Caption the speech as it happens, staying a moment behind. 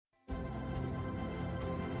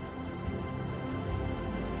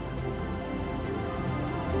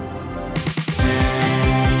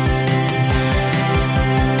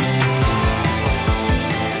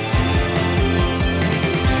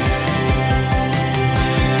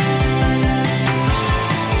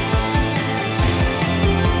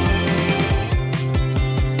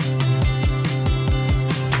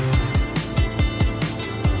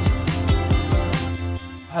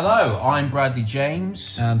I'm Bradley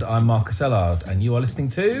James. And I'm Marcus Ellard, and you are listening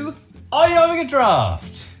to... Are You Having a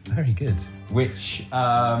Draft? Very good. Which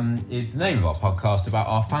is the name of our podcast about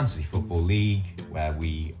our fantasy football league, where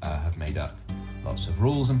we have made up lots of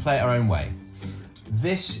rules and play it our own way.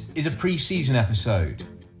 This is a pre-season episode.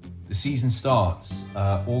 The season starts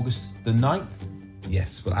August the 9th.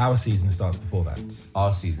 Yes, well, our season starts before that.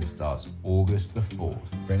 Our season starts August the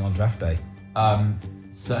 4th. Bring on draft day.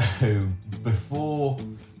 So before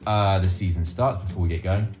the season starts, before we get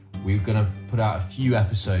going, we're going to put out a few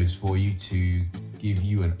episodes for you to give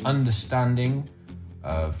you an understanding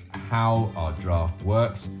of how our draft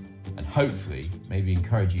works and hopefully maybe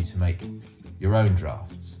encourage you to make your own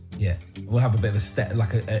drafts. Yeah, we'll have a bit of a step,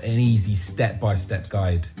 like an easy step-by-step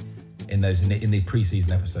guide in the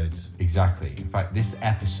pre-season episodes. Exactly. In fact, this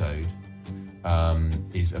episode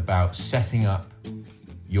is about setting up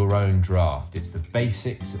your own draft. It's the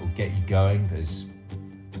basics. It'll get you going. There's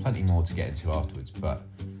plenty more to get into afterwards, but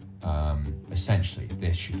essentially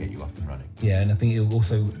this should get you up and running. Yeah, and I think it'll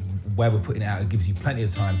also, where we're putting it out, it gives you plenty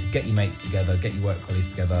of time to get your mates together, get your work colleagues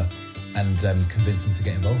together, and convince them to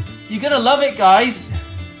get involved. You're gonna love it, guys.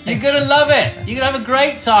 You're gonna love it. You're gonna have a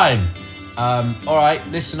great time. All right,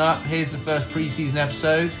 listen up. Here's the first pre-season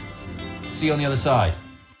episode. See you on the other side.